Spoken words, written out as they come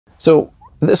So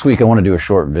this week I want to do a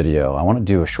short video. I want to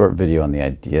do a short video on the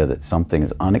idea that something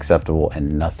is unacceptable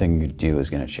and nothing you do is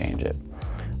going to change it.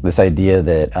 This idea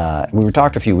that we were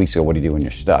talked a few weeks ago, what do you do when you're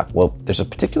stuck? Well, there's a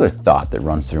particular thought that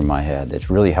runs through my head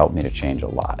that's really helped me to change a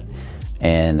lot.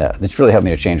 And it's really helped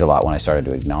me to change a lot when I started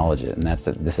to acknowledge it. And that's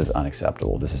that this is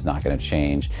unacceptable. This is not going to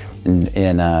change.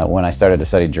 And when I started to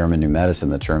study German New Medicine,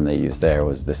 the term they used there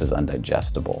was this is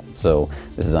undigestible. So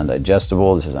this is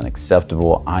undigestible. This is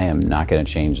unacceptable. I am not going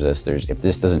to change this. If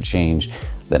this doesn't change,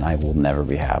 then I will never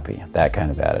be happy. That kind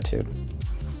of attitude.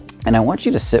 And I want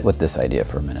you to sit with this idea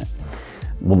for a minute.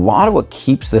 A lot of what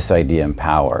keeps this idea in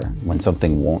power when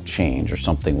something won't change or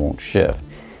something won't shift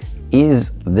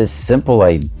is this simple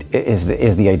idea, is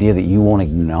the idea that you won't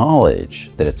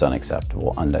acknowledge that it's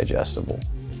unacceptable, undigestible.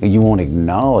 You won't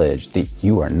acknowledge that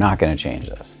you are not going to change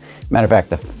this. Matter of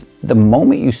fact, the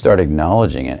moment you start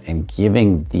acknowledging it and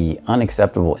giving the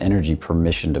unacceptable energy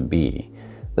permission to be,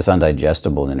 this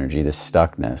undigestible energy, this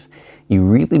stuckness, you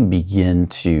really begin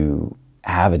to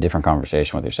have a different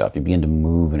conversation with yourself. You begin to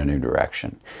move in a new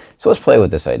direction. So let's play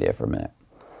with this idea for a minute.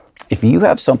 If you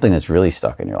have something that's really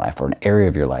stuck in your life or an area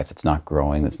of your life that's not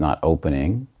growing, that's not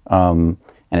opening, and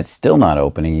it's still not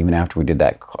opening even after we did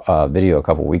that video a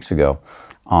couple weeks ago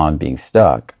on being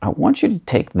stuck, I want you to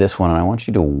take this one and I want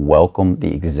you to welcome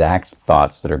the exact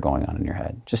thoughts that are going on in your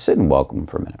head. Just sit and welcome them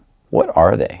for a minute. What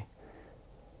are they?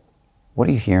 What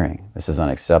are you hearing? This is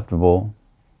unacceptable.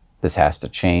 This has to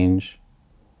change.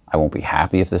 I won't be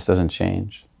happy if this doesn't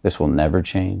change. This will never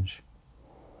change.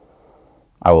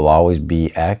 I will always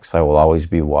be X, I will always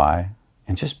be Y,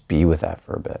 and just be with that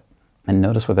for a bit and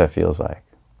notice what that feels like.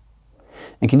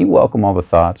 And can you welcome all the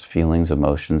thoughts, feelings,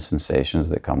 emotions, sensations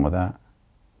that come with that?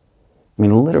 I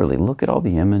mean, literally, look at all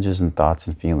the images and thoughts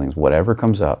and feelings, whatever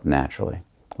comes up naturally,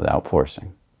 without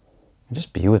forcing, and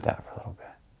just be with that for a little bit.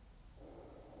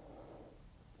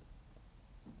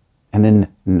 And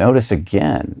then notice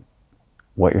again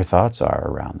what your thoughts are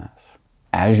around this.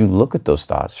 As you look at those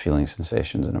thoughts, feelings,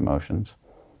 sensations, and emotions,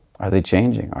 are they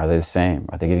changing? Are they the same?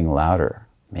 Are they getting louder?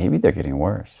 Maybe they're getting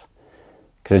worse.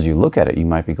 Because as you look at it, you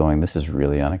might be going, this is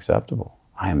really unacceptable.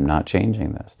 I am not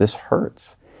changing this. This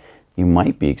hurts. You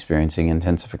might be experiencing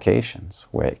intensifications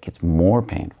where it gets more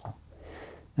painful.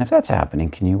 And if that's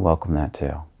happening, can you welcome that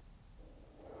too?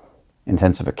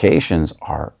 Intensifications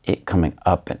are it coming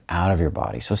up and out of your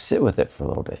body. So sit with it for a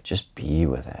little bit. Just be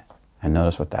with it and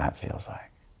notice what that feels like.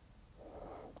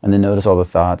 And then notice all the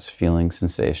thoughts, feelings,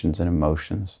 sensations, and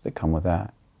emotions that come with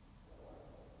that.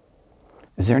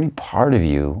 Is there any part of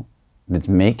you that's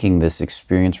making this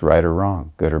experience right or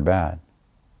wrong, good or bad?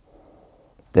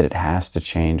 That it has to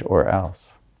change or else?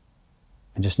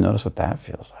 And just notice what that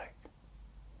feels like.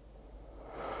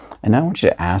 And now I want you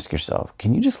to ask yourself,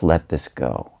 can you just let this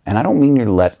go? And I don't mean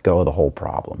you let go of the whole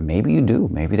problem. Maybe you do.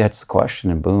 Maybe that's the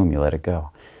question and boom, you let it go.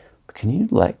 Can you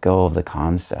let go of the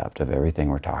concept of everything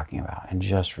we're talking about and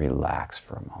just relax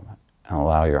for a moment and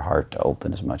allow your heart to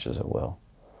open as much as it will?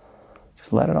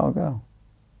 Just let it all go.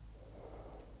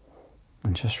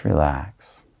 And just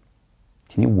relax.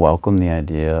 Can you welcome the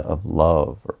idea of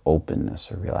love or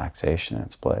openness or relaxation in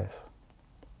its place?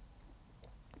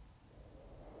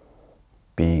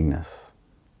 Beingness.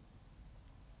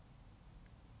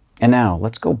 And now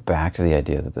let's go back to the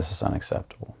idea that this is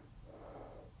unacceptable.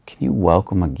 Can you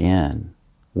welcome again,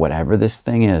 whatever this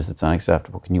thing is that's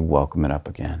unacceptable, can you welcome it up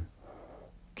again?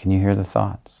 Can you hear the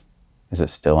thoughts? Is it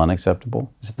still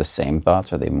unacceptable? Is it the same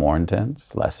thoughts? Are they more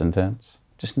intense, less intense?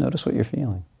 Just notice what you're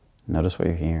feeling. Notice what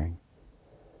you're hearing.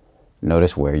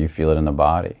 Notice where you feel it in the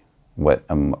body, what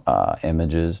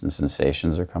images and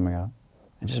sensations are coming up.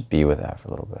 And just be with that for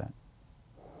a little bit.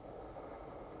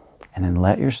 And then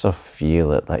let yourself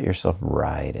feel it, let yourself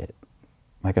ride it,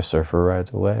 like a surfer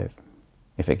rides a wave.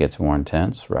 If it gets more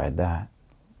intense, ride that.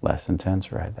 Less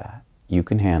intense, ride that. You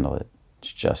can handle it.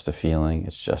 It's just a feeling.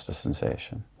 It's just a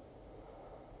sensation.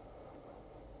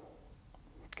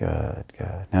 Good,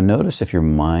 good. Now notice if your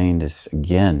mind is,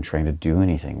 again, trying to do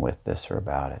anything with this or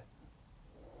about it.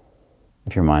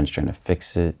 If your mind's trying to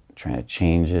fix it, trying to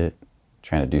change it,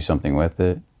 trying to do something with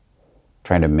it,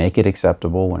 trying to make it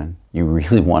acceptable when you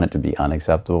really want it to be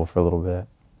unacceptable for a little bit,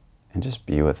 and just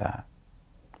be with that.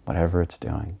 Whatever it's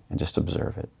doing, and just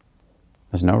observe it.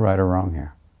 There's no right or wrong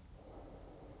here.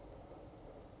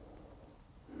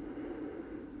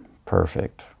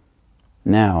 Perfect.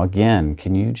 Now, again,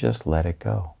 can you just let it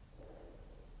go?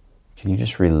 Can you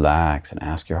just relax and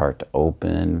ask your heart to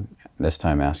open? This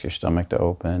time, ask your stomach to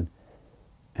open,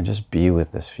 and just be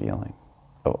with this feeling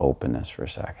of openness for a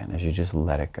second as you just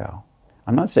let it go.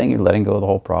 I'm not saying you're letting go of the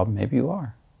whole problem. Maybe you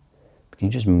are. But can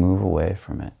you just move away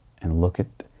from it and look at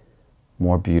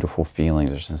more beautiful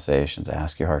feelings or sensations.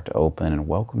 Ask your heart to open and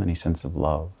welcome any sense of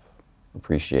love,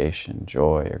 appreciation,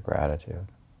 joy, or gratitude.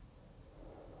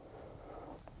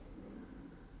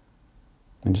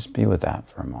 And just be with that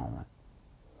for a moment.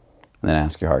 And then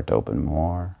ask your heart to open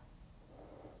more,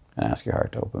 and ask your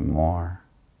heart to open more,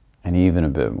 and even a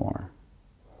bit more.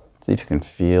 See if you can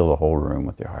feel the whole room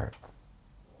with your heart.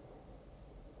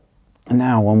 And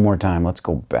now, one more time, let's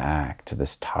go back to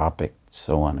this topic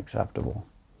so unacceptable.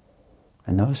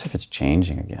 And notice if it's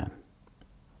changing again.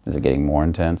 Is it getting more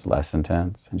intense, less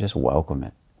intense? And just welcome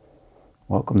it.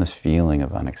 Welcome this feeling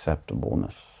of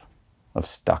unacceptableness, of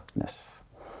stuckness,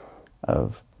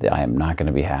 of the I am not going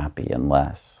to be happy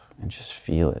unless, and just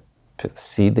feel it.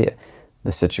 See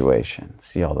the situation.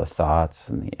 See all the thoughts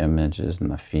and the images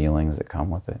and the feelings that come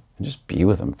with it. And just be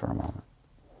with them for a moment.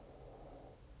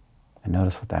 And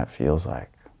notice what that feels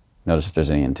like. Notice if there's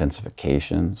any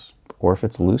intensifications or if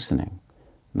it's loosening.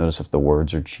 Notice if the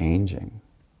words are changing.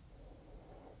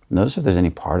 Notice if there's any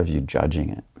part of you judging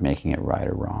it, making it right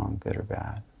or wrong, good or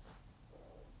bad.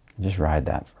 And just ride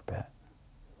that for a bit.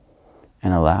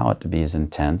 And allow it to be as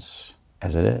intense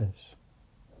as it is.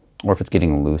 Or if it's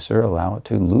getting looser, allow it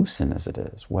to loosen as it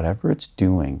is. Whatever it's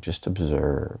doing, just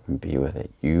observe and be with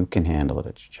it. You can handle it.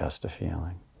 It's just a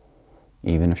feeling,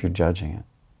 even if you're judging it.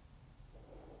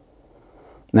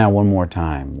 Now, one more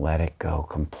time, let it go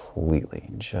completely.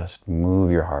 Just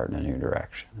move your heart in a new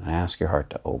direction and ask your heart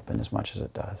to open as much as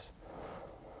it does.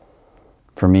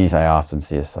 For me, I often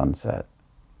see a sunset,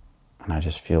 and I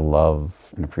just feel love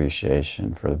and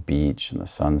appreciation for the beach and the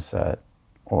sunset,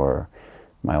 or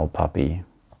my old puppy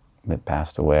that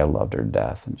passed away. I loved her to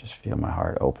death, and just feel my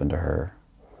heart open to her.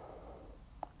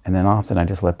 And then often I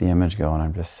just let the image go, and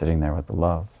I'm just sitting there with the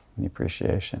love and the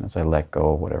appreciation as I let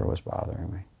go of whatever was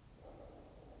bothering me.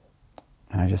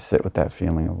 And I just sit with that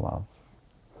feeling of love.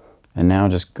 And now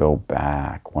just go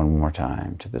back one more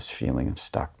time to this feeling of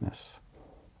stuckness,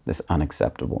 this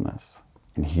unacceptableness,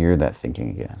 and hear that thinking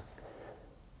again.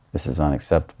 This is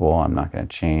unacceptable, I'm not going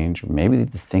to change. Or maybe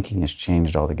the thinking has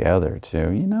changed altogether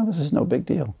to, this is no big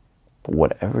deal. But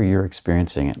whatever you're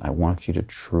experiencing it, I want you to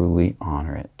truly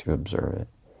honor it, to observe it.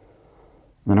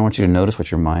 And then I want you to notice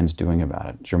what your mind's doing about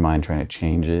it. Is your mind trying to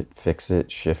change it, fix it,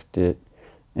 shift it,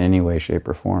 in any way, shape,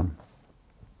 or form?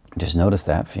 Just notice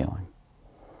that feeling.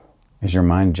 Is your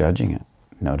mind judging it?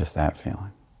 Notice that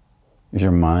feeling. Is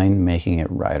your mind making it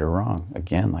right or wrong?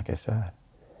 Again, like I said.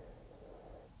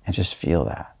 And just feel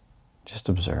that. Just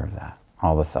observe that.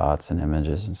 All the thoughts and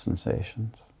images and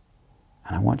sensations.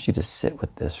 And I want you to sit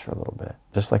with this for a little bit,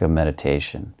 just like a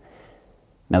meditation.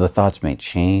 Now the thoughts may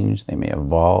change, they may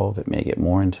evolve, it may get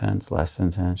more intense, less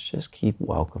intense. Just keep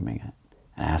welcoming it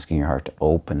and asking your heart to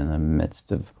open in the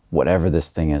midst of whatever this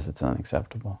thing is that's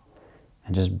unacceptable.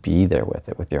 And just be there with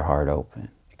it, with your heart open,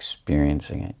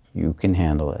 experiencing it. You can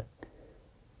handle it.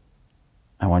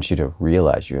 I want you to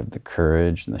realize you have the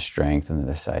courage and the strength and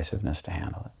the decisiveness to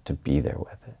handle it, to be there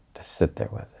with it, to sit there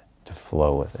with it, to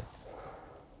flow with it.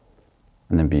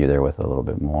 And then be there with it a little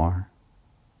bit more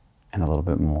and a little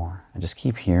bit more. And just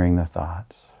keep hearing the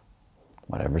thoughts,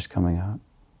 whatever's coming up,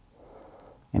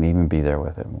 and even be there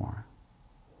with it more.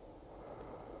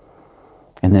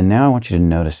 And then now I want you to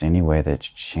notice any way that it's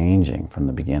changing from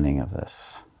the beginning of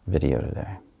this video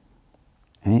today.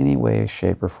 In any way,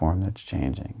 shape, or form that's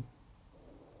changing.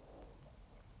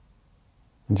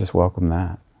 And just welcome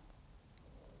that.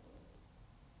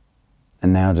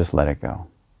 And now just let it go.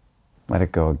 Let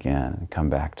it go again and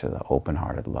come back to the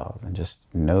open-hearted love. And just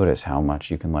notice how much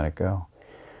you can let it go.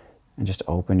 And just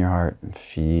open your heart and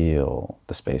feel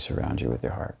the space around you with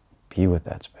your heart. Be with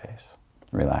that space.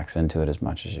 Relax into it as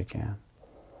much as you can.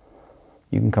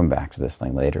 You can come back to this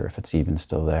thing later if it's even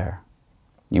still there.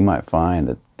 You might find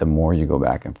that the more you go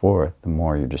back and forth, the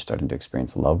more you're just starting to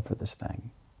experience love for this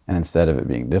thing. And instead of it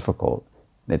being difficult,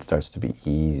 it starts to be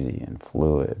easy and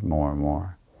fluid more and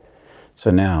more.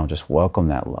 So now just welcome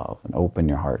that love and open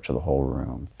your heart to the whole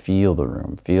room. Feel the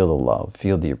room, feel the love,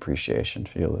 feel the appreciation,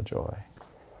 feel the joy.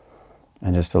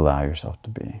 And just allow yourself to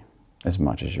be as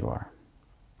much as you are.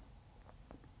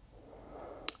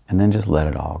 And then just let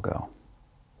it all go.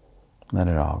 Let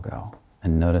it all go.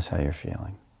 And notice how you're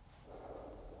feeling.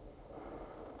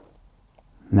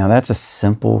 Now that's a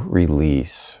simple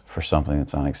release for something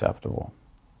that's unacceptable.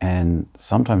 And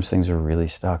sometimes things are really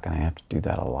stuck and I have to do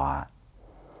that a lot.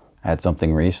 I had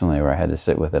something recently where I had to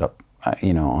sit with it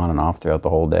on and off throughout the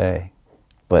whole day,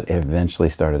 but it eventually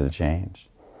started to change.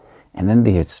 And then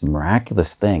this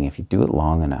miraculous thing, if you do it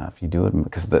long enough, you do it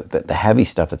because the heavy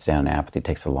stuff that's down in apathy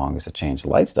takes the longest to change. The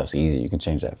light stuff's easy. You can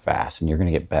change that fast, and you're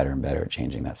going to get better and better at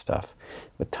changing that stuff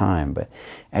with time. But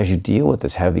as you deal with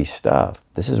this heavy stuff,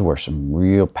 this is where some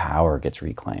real power gets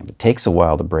reclaimed. It takes a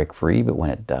while to break free, but when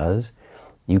it does,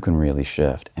 you can really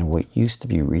shift. And what used to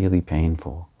be really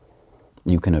painful,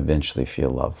 you can eventually feel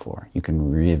love for. You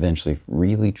can eventually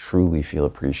really, truly feel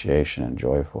appreciation and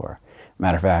joy for.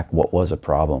 Matter of fact, what was a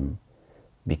problem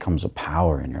becomes a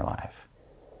power in your life.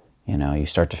 You know, you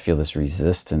start to feel this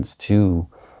resistance to,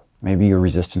 maybe you're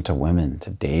resistant to women,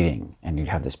 to dating, and you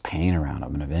have this pain around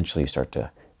them. And eventually you start to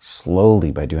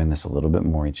slowly, by doing this a little bit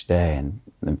more each day and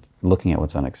looking at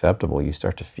what's unacceptable, you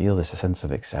start to feel this sense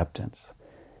of acceptance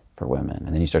for women.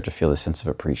 And then you start to feel this sense of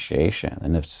appreciation,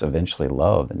 and it's eventually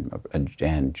love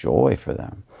and joy for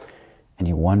them. And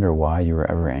you wonder why you were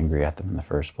ever angry at them in the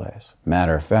first place.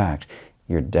 Matter of fact,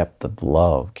 your depth of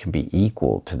love can be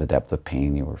equal to the depth of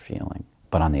pain you were feeling.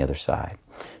 But on the other side,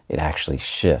 it actually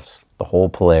shifts. The whole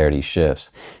polarity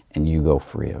shifts, and you go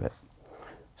free of it.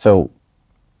 So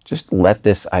just let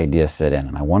this idea sit in.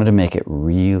 And I wanted to make it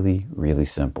really, really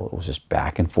simple. It was just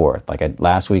back and forth. Like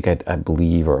last week, I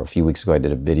believe, or a few weeks ago, I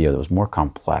did a video that was more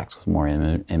complex, with more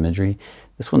imagery.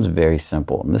 This one's very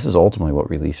simple. And this is ultimately what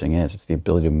releasing is. It's the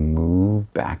ability to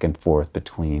move back and forth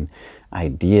between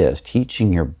ideas,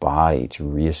 teaching your body to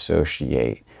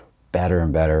reassociate better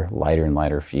and better, lighter and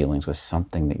lighter feelings with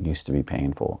something that used to be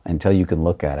painful, until you can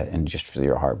look at it and just feel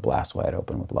your heart blast wide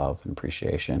open with love and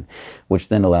appreciation, which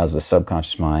then allows the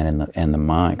subconscious mind and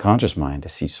the conscious mind to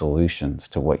see solutions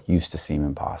to what used to seem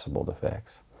impossible to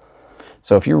fix.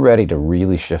 So if you're ready to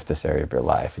really shift this area of your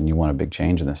life and you want a big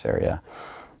change in this area,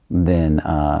 then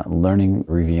learning,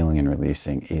 revealing, and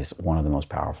releasing is one of the most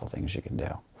powerful things you can do.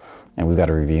 And we've got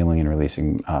a revealing and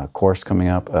releasing course coming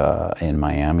up in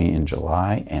Miami in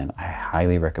July, and I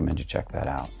highly recommend you check that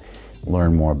out.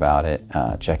 Learn more about it,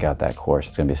 check out that course.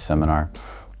 It's gonna be a seminar,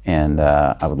 and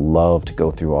I would love to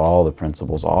go through all the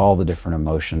principles, all the different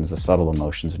emotions, the subtle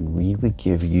emotions, and really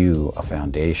give you a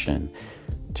foundation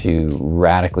to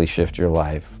radically shift your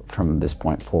life from this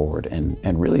point forward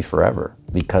and really forever.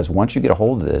 Because once you get a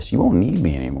hold of this, you won't need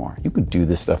me anymore. You could do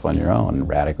this stuff on your own and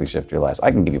radically shift your lives. I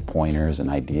can give you pointers and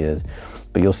ideas,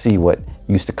 but you'll see what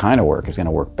used to kind of work is gonna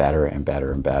work better and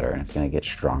better and better, and it's gonna get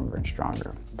stronger and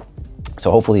stronger. So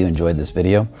hopefully you enjoyed this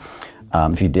video.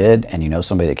 If you did, and you know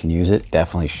somebody that can use it,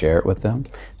 definitely share it with them.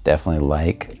 Definitely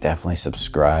like, definitely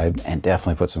subscribe, and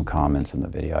definitely put some comments in the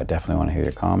video. I definitely want to hear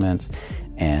your comments.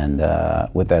 And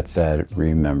with that said,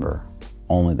 remember,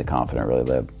 only the confident really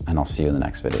live. And I'll see you in the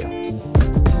next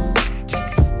video.